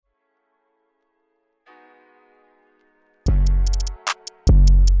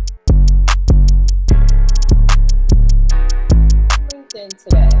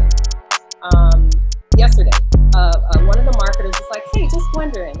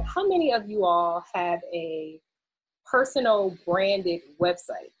how many of you all have a personal branded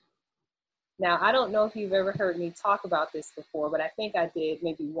website? Now, I don't know if you've ever heard me talk about this before, but I think I did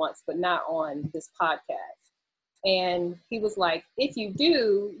maybe once, but not on this podcast. And he was like, if you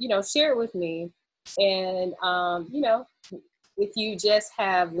do, share it with me. And, if you just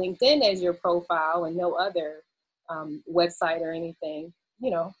have LinkedIn as your profile and no other website or anything,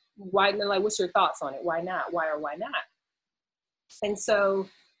 why, like, what's your thoughts on it? Why not? Why or why not? And so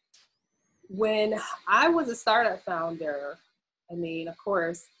when I was a startup founder, of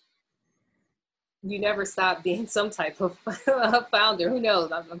course, you never stop being some type of founder. Who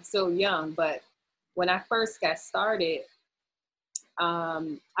knows? I'm still young, but when I first got started,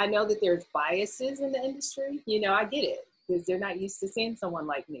 I know that there's biases in the industry. I get it because they're not used to seeing someone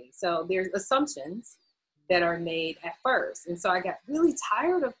like me. So there's assumptions that are made at first. And so I got really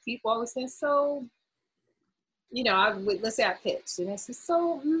tired of people always saying, so, let's say I pitched and I said,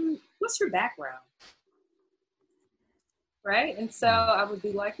 so what's your background? Right. And so I would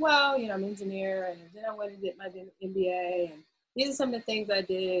be like, well, I'm an engineer, and then I went and did my MBA, and these are some of the things I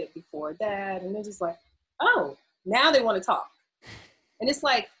did before that. And they're just like, oh, now they want to talk. And it's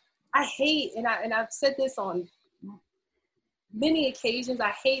like, I hate, and I've said this on many occasions,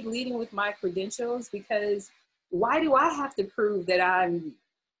 I hate leading with my credentials, because why do I have to prove that I'm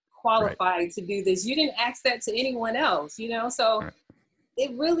qualified to do this? You didn't ask that to anyone else, So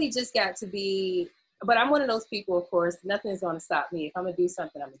it really just got to be, but I'm one of those people, of course, nothing's going to stop me. If I'm going to do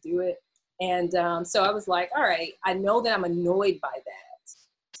something, I'm going to do it. And so I was like, all right, I know that I'm annoyed by that.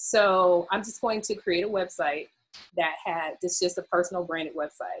 So I'm just going to create a website it's just a personal branded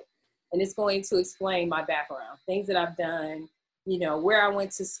website. And it's going to explain my background, things that I've done, where I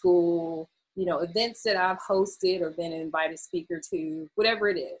went to school, events that I've hosted or been an invited speaker to, whatever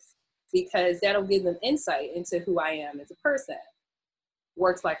it is, because that'll give them insight into who I am as a person.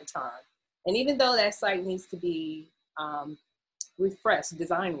 Works like a charm. And even though that site needs to be refreshed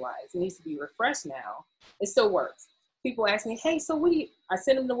design-wise, it needs to be refreshed now, it still works. People ask me, hey, so I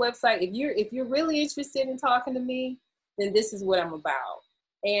send them the website. If you're really interested in talking to me, then this is what I'm about.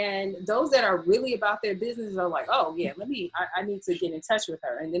 And those that are really about their business are like, oh yeah, I need to get in touch with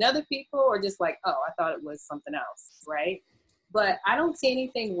her. And then other people are just like, oh, I thought it was something else, right? But I don't see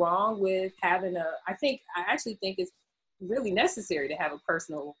anything wrong with having I actually think it's really necessary to have a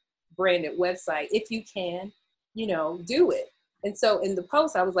personal branded website if you can, do it. And so in the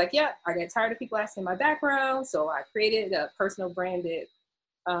post, I was like, yeah, I got tired of people asking my background. So I created a personal branded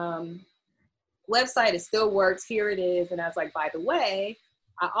website. It still works. Here it is. And I was like, by the way,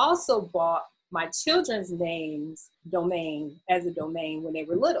 I also bought my children's names domain as a domain when they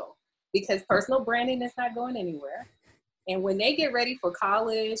were little, because personal branding is not going anywhere. And when they get ready for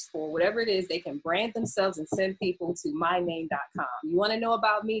college, for whatever it is, they can brand themselves and send people to myname.com. You want to know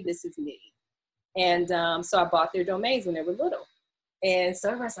about me? This is me. And so I bought their domains when they were little. And so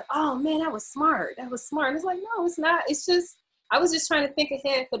everybody's like, oh man, that was smart. That was smart. And it's like, no, it's not. It's just, I was just trying to think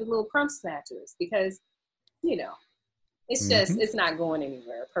ahead for the little crumb snatchers, because, it's just, it's not going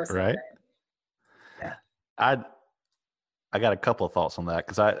anywhere. Personally. Right. Yeah. I got a couple of thoughts on that,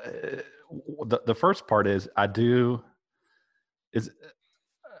 because the first part is I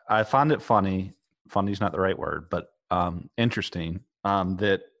find it funny. Funny is not the right word, but interesting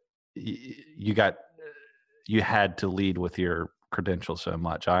that you had to lead with your credentials so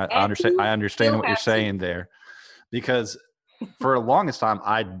much. I understand what you're saying there, because for the longest time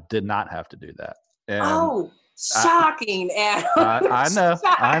I did not have to do that. And shocking, Adam.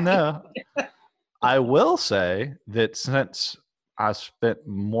 I know. I will say that since I spent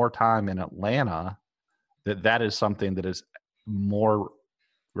more time in Atlanta, that is something that is more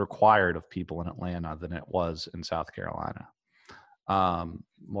required of people in Atlanta than it was in South Carolina.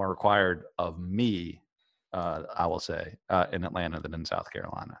 More required of me, I will say, in Atlanta than in South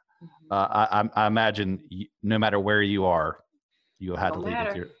Carolina. I imagine no matter where you are, you had to lead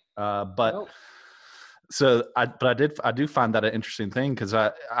with your. But nope. So I do find that an interesting thing, because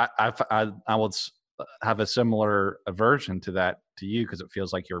I would have a similar aversion to that to you, because it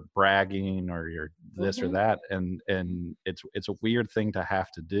feels like you're bragging or you're this or that, and it's a weird thing to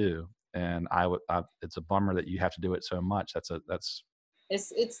have to do, and it's a bummer that you have to do it so much.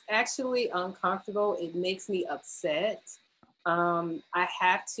 It's actually uncomfortable. It makes me upset. I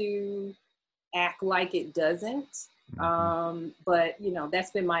have to act like it doesn't, but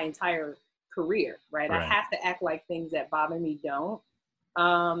that's been my entire career, right? I have to act like things that bother me don't.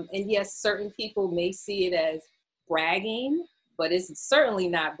 And yes, certain people may see it as bragging, but it's certainly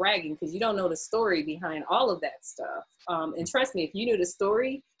not bragging, because you don't know the story behind all of that stuff. And trust me, if you knew the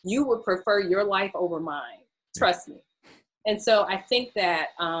story, you would prefer your life over mine. Trust me. And so I think that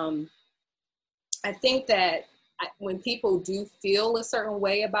when people do feel a certain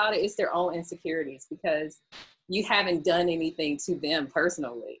way about it, it's their own insecurities because you haven't done anything to them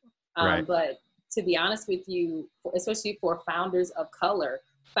personally. Right. But to be honest with you, especially for founders of color,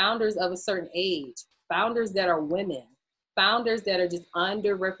 founders of a certain age, founders that are women, founders that are just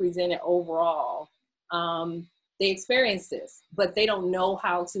underrepresented overall, they experience this, but they don't know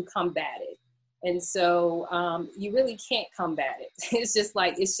how to combat it. And so you really can't combat it. It's just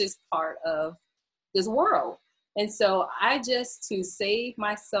part of this world. And so to save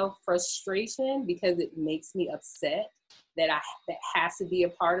myself frustration because it makes me upset that has to be a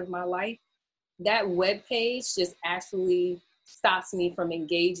part of my life, that webpage just actually stops me from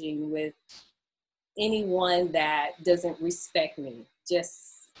engaging with anyone that doesn't respect me.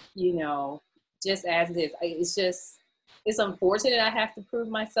 Just as it is. It's unfortunate I have to prove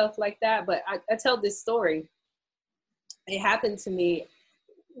myself like that, but I tell this story. It happened to me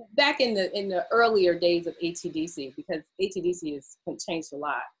back in the earlier days of ATDC, because ATDC has changed a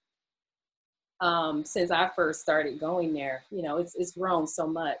lot since I first started going there. It's grown so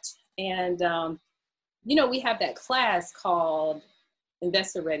much. And, we have that class called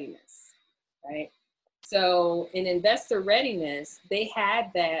Investor Readiness, right? So in Investor Readiness, they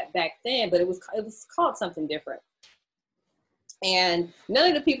had that back then, but it was called something different. And none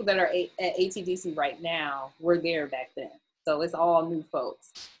of the people that are at ATDC right now were there back then. So it's all new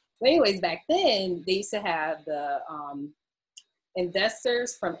folks. But anyways, back then, they used to have the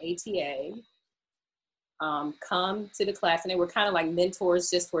investors from ATA come to the class, and they were kind of like mentors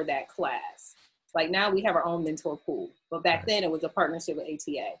just for that class. Like now we have our own mentor pool, but back then it was a partnership with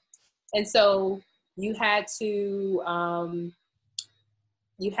ATA. And so you had to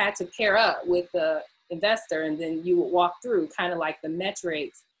pair up with the investor, and then you would walk through kind of like the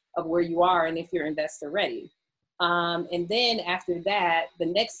metrics of where you are and if you're investor ready. And then after that, the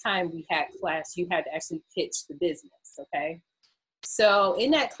next time we had class, you had to actually pitch the business, okay? So in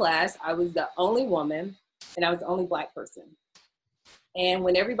that class, I was the only woman and I was the only Black person. And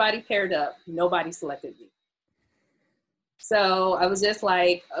when everybody paired up, nobody selected me. So I was just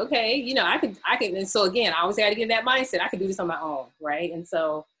like, okay, I can, and so again, I always had to get in that mindset. I could do this on my own, right? And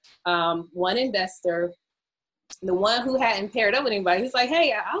so one investor, the one who hadn't paired up with anybody, he's like,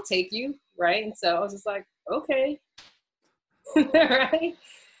 hey, I'll take you, right? And so I was just like, okay, right?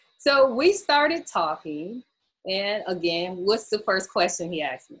 So we started talking, and again, what's the first question he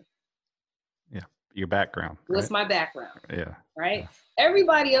asked me? Yeah, your background. What's my background? Yeah. Right? Yeah.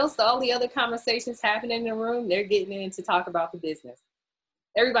 Everybody else, all the other conversations happening in the room, they're getting in to talk about the business.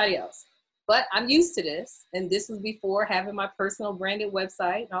 Everybody else. But I'm used to this, and this was before having my personal branded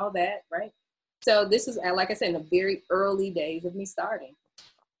website and all that, right? So this was, like I said, in the very early days of me starting.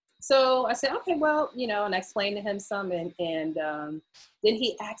 So I said, okay, well, and I explained to him some, and then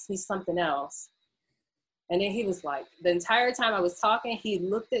he asked me something else. And then he was like, the entire time I was talking, he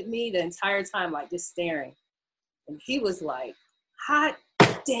looked at me the entire time, like just staring. And he was like, hot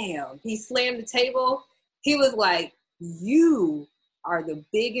damn. He slammed the table. He was like, you are the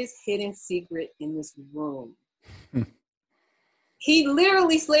biggest hidden secret in this room. He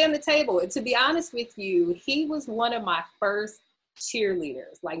literally slammed the table. And to be honest with you, he was one of my first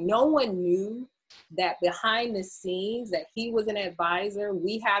cheerleaders. Like no one knew that behind the scenes that he was an advisor.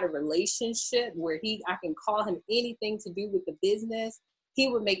 We had a relationship where I can call him anything to do with the business. He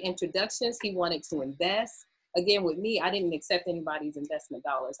would make introductions. He wanted to invest. Again, with me, I didn't accept anybody's investment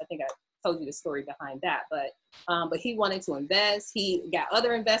dollars. I think I told you the story behind that, but he wanted to invest. He got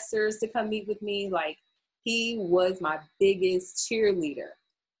other investors to come meet with me. Like he was my biggest cheerleader,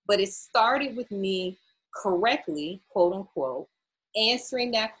 but it started with me correctly, quote unquote,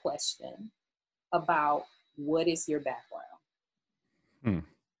 answering that question about what is your background.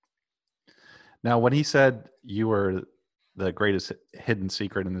 Now, when he said you were the greatest hidden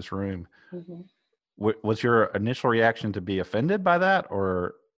secret in this room, mm-hmm. Was your initial reaction to be offended by that,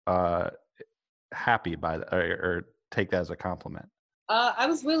 or happy by that, or take that as a compliment? I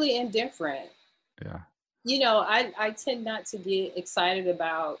was really indifferent. Yeah. I tend not to get excited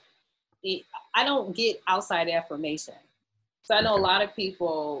about it. I don't get outside affirmation. So I know a lot of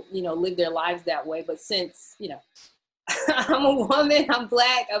people, live their lives that way. But since, I'm a woman, I'm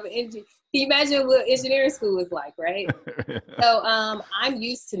Black, I'm an engineer. Can you imagine what engineering school is like, right? So I'm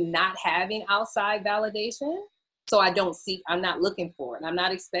used to not having outside validation. So I'm not looking for it. I'm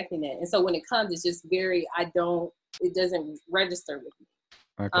not expecting it. And so when it comes, it's just it doesn't register with me.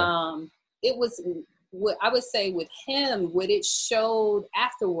 Okay. It was, what I would say with him, what it showed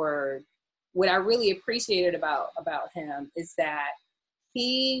afterward, what I really appreciated about him is that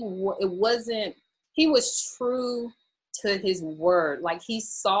he was true to his word. Like, he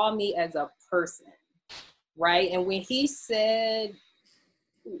saw me as a person, right? And when he said,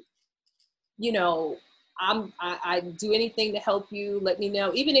 you know, I do anything to help you, let me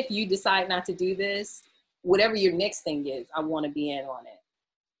know. Even if you decide not to do this, whatever your next thing is, I want to be in on it.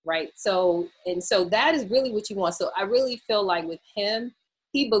 Right. So that is really what you want. So I really feel like with him,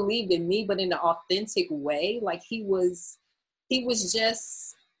 he believed in me, but in an authentic way. Like he was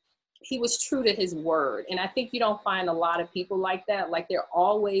true to his word. And I think you don't find a lot of people like that. Like, they're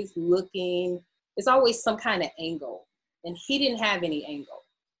always looking, there's always some kind of angle. And he didn't have any angle.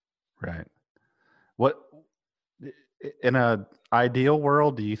 Right. What, in a ideal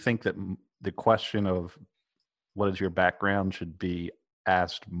world, do you think that the question of what is your background should be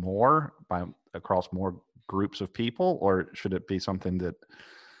asked more across more groups of people, or should it be something that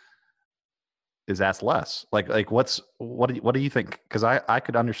is asked less? Like what do you think? Because I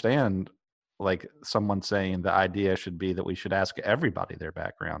could understand like someone saying the idea should be that we should ask everybody their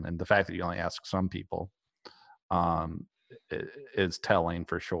background, and the fact that you only ask some people is telling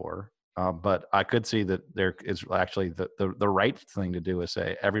for sure. But I could see that there is actually the right thing to do is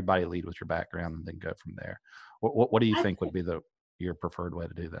say everybody lead with your background and then go from there. What do you think would be your preferred way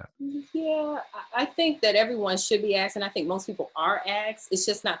to do that? Yeah, I think that everyone should be asked, and I think most people are asked. It's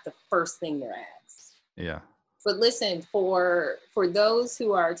just not the first thing they're asked. Yeah. But listen, for those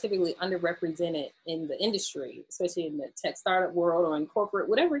who are typically underrepresented in the industry, especially in the tech startup world or in corporate,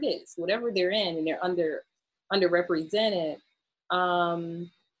 whatever it is, whatever they're in, and they're underrepresented,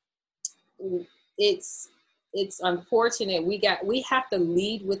 it's unfortunate. We have to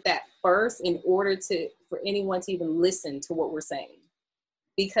lead with that first in order for anyone to even listen to what we're saying,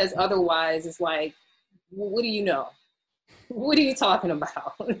 because otherwise it's like, what do you know? What are you talking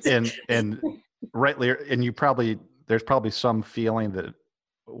about? and rightly, and there's probably some feeling that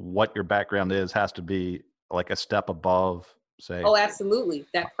what your background has to be like a step above, say. Oh, absolutely.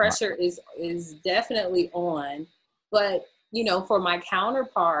 That pressure is definitely on. But, for my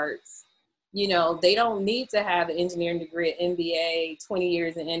counterparts, they don't need to have an engineering degree, an MBA, 20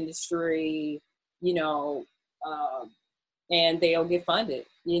 years in industry, and they'll get funded,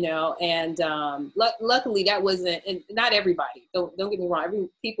 and luckily that wasn't, and not everybody, don't get me wrong,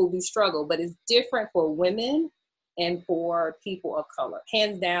 people do struggle, but it's different for women and for people of color.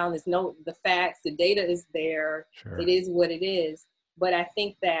 Hands down, the facts, the data is there. Sure. It is what it is. But I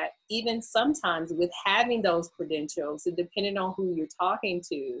think that even sometimes with having those credentials, and depending on who you're talking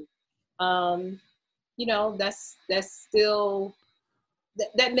to, that's still,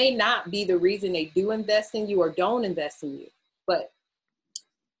 that may not be the reason they do invest in you or don't invest in you. But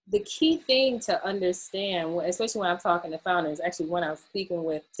the key thing to understand, especially when I'm talking to founders, actually one I was speaking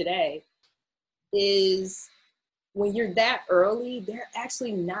with today, is when you're that early, they're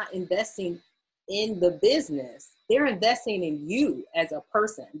actually not investing in the business. They're investing in you as a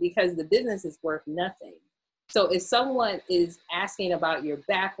person, because the business is worth nothing. So if someone is asking about your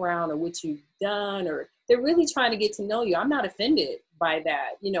background or what you've done, or they're really trying to get to know you, I'm not offended by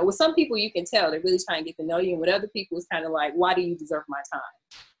that. With some people you can tell they're really trying to get to know you, and with other people it's kind of like, why do you deserve my time?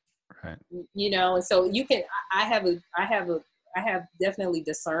 Right. And so you can, I have definitely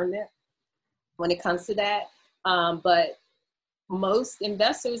discernment when it comes to that. But most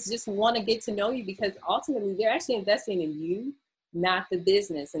investors just want to get to know you, because ultimately they're actually investing in you, not the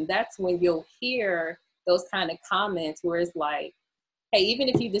business. And that's when you'll hear those kind of comments where it's like, hey, even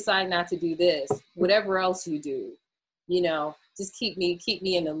if you decide not to do this, whatever else you do, just keep me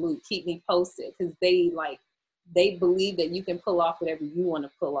in the loop, keep me posted, because they believe that you can pull off whatever you want to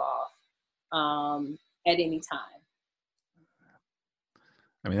pull off at any time.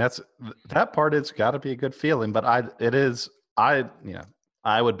 I mean, that part, it's got to be a good feeling, but I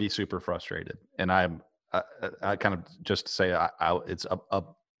would be super frustrated, and I kind of just say it's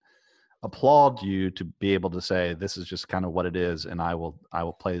applaud you to be able to say this is just kind of what it is, and I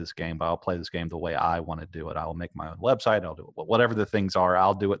will play this game, but I'll play this game the way I want to do it. I will make my own website. I'll do it, whatever the things are.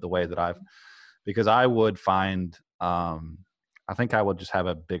 I'll do it the way that because I would find I think I would just have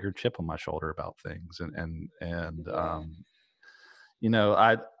a bigger chip on my shoulder about things,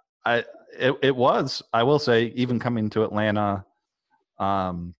 it was, I will say, even coming to Atlanta,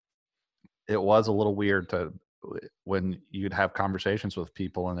 it was a little weird when you'd have conversations with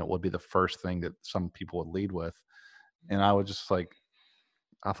people and it would be the first thing that some people would lead with. And I would just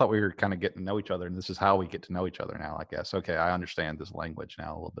I thought we were kind of getting to know each other, and this is how we get to know each other now, I guess. Okay, I understand this language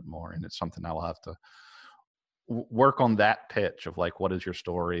now a little bit more, and it's something I will have to work on, that pitch of like, what is your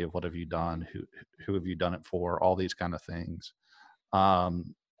story, of what have you done, who have you done it for, all these kind of things. As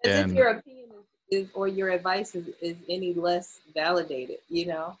if your opinion or your advice is any less validated,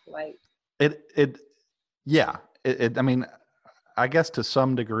 like yeah. I mean, I guess to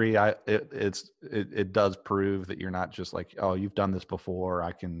some degree, it does prove that you're not just like, oh, you've done this before.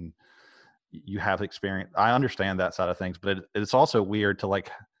 You have experience. I understand that side of things, but it's also weird to like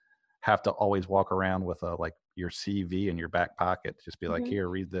have to always walk around with like your CV in your back pocket. Just be like, Mm-hmm. here,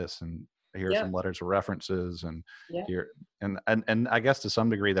 read this, and here's Yep. some letters of references, and Yep. here, and I guess to some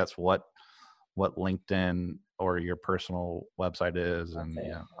degree that's what LinkedIn or your personal website is. And Okay.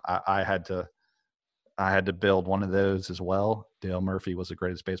 you know, I had to build one of those as well. Dale Murphy was the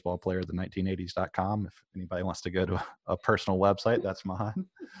greatest baseball player of the 1980s.com. If anybody wants to go to a personal website, that's mine.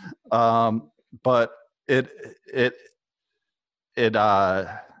 But it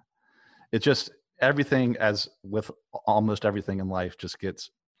it just, everything, as with almost everything in life, just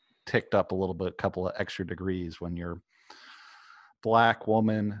gets ticked up a little bit, a couple of extra degrees when you're Black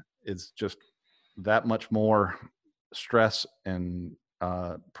woman. Is just that much more stress and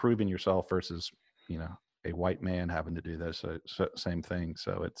proving yourself versus, you know, a white man having to do this same thing.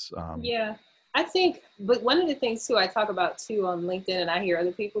 So it's Yeah, I think, but one of the things too I talk about too on LinkedIn, and I hear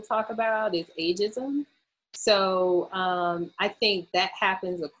other people talk about, is ageism. So I think that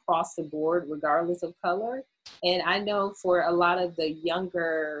happens across the board, regardless of color. And I know for a lot of the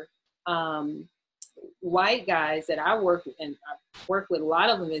younger um, white guys that I work with, and I work with a lot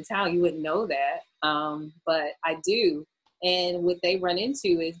of them in town, you wouldn't know that, but I do. And what they run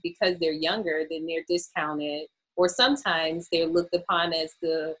into is because they're younger, then they're discounted, or sometimes they're looked upon as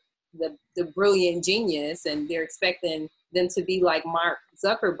the brilliant genius, and they're expecting them to be like Mark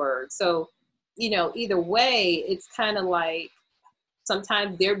Zuckerberg. So, you know, either way, it's kind of like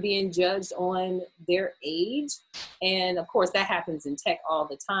sometimes they're being judged on their age, and of course that happens in tech all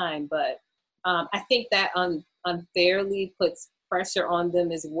the time. But I think that unfairly puts pressure on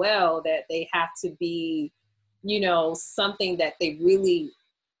them as well, that they have to be, you know, something that they really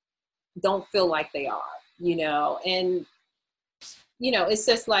don't feel like they are, you know. And you know, it's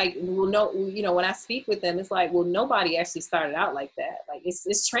just like, well, no, you know, when I speak with them, it's like, well, nobody actually started out like that. Like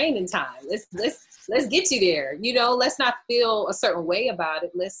it's training time. Let's get you there. You know, let's not feel a certain way about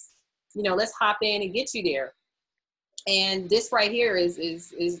it. Let's hop in and get you there. And this right here is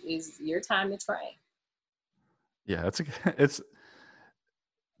your time to train. yeah, it's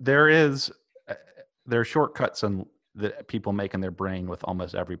there is there are shortcuts that people make in their brain with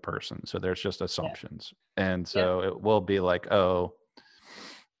almost every person. So there's just assumptions, and so it will be like, oh,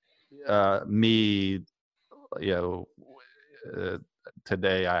 me, you know,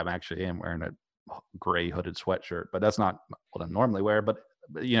 today I am wearing a gray hooded sweatshirt, but that's not what I normally wear. But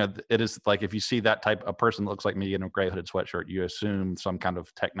you know, it is like, if you see that type of person that looks like me in a gray hooded sweatshirt, you assume some kind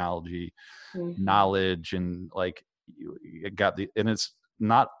of technology knowledge, and like you got and it's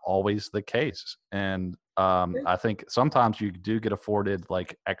not always the case. And I think sometimes you do get afforded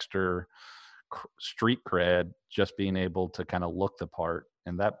like extra street cred just being able to kind of look the part,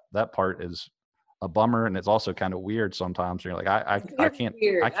 and that part is a bummer. And it's also kind of weird sometimes. You're like, I can't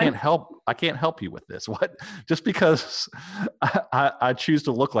help you with this. What? Just because I choose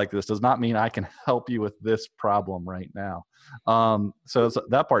to look like this does not mean I can help you with this problem right now. So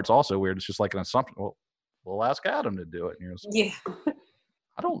that part's also weird. It's just like an assumption. Well, we'll ask Adam to do it. And Yeah.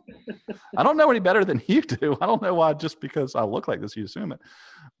 I don't know any better than you do. I don't know why just because I look like this you assume it.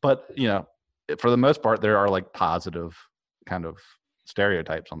 But you know, for the most part, there are like positive kind of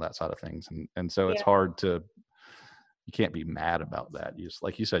stereotypes on that side of things, and so it's hard to, you can't be mad about that. You just,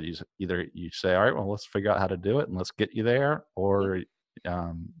 like you said, either you say, all right, well, let's figure out how to do it and let's get you there, or you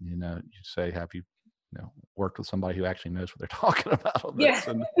know, you say, have you worked with somebody who actually knows what they're talking about on this,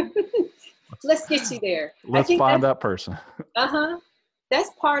 and let's get you there. Let's find that person. That's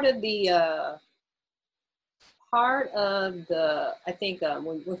part of the I think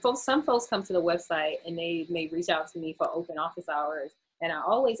when some folks come to the website and they may reach out to me for open office hours, and I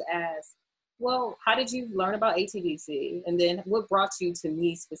always ask, well, how did you learn about ATDC? And then what brought you to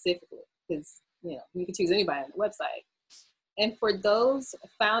me specifically? Because, you know, you can choose anybody on the website. And for those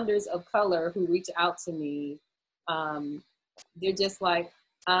founders of color who reach out to me, they're just like,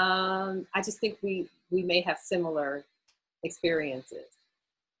 I just think we may have similar experiences.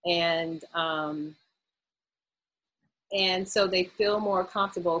 And so they feel more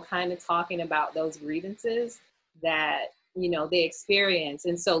comfortable kind of talking about those grievances that, you know, they experience.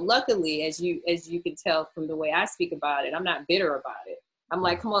 And so luckily, as you can tell from the way I speak about it, I'm not bitter about it. I'm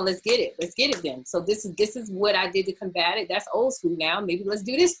like, come on, let's get it then. So this is what I did to combat it. That's old school now. Maybe let's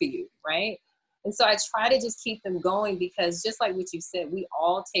do this for you, right? And so I try to just keep them going, because just like what you said, we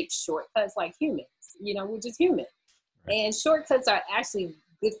all take shortcuts like humans. You know, we're just human. And shortcuts are actually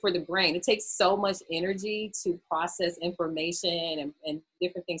good for the brain. It takes so much energy to process information and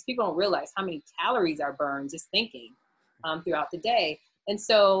different things. People don't realize how many calories are burned just thinking throughout the day. And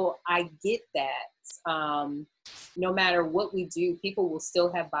so I get that no matter what we do, people will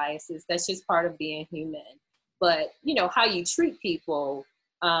still have biases. That's just part of being human. But, you know, how you treat people,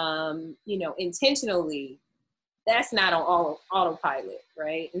 you know, intentionally, that's not on autopilot,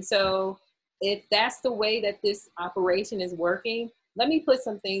 right? And so if that's the way that this operation is working, let me put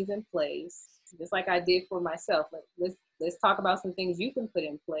some things in place, just like I did for myself. Let's talk about some things you can put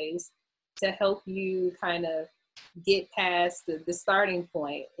in place to help you kind of get past the starting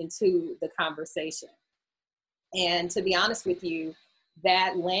point into the conversation. And to be honest with you,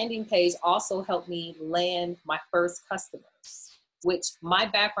 that landing page also helped me land my first customers, which my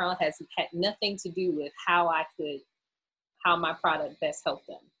background has had nothing to do with how my product best helped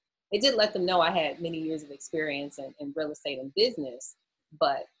them. It did let them know I had many years of experience in real estate and business,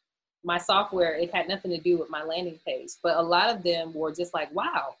 but my software, it had nothing to do with my landing page. But a lot of them were just like,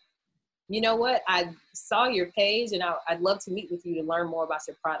 wow, you know what? I saw your page and I'd love to meet with you to learn more about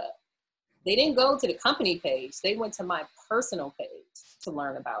your product. They didn't go to the company page. They went to my personal page to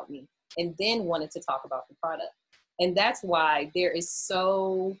learn about me and then wanted to talk about the product. And that's why there is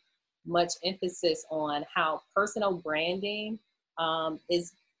so much emphasis on how personal branding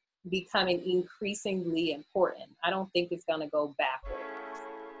is becoming increasingly important. I don't think it's going to go backwards.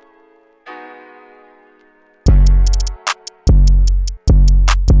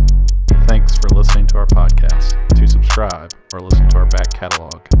 Thanks for listening to our podcast. To subscribe or listen to our back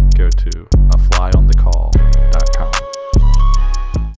catalog, go to aflyonthecall.com.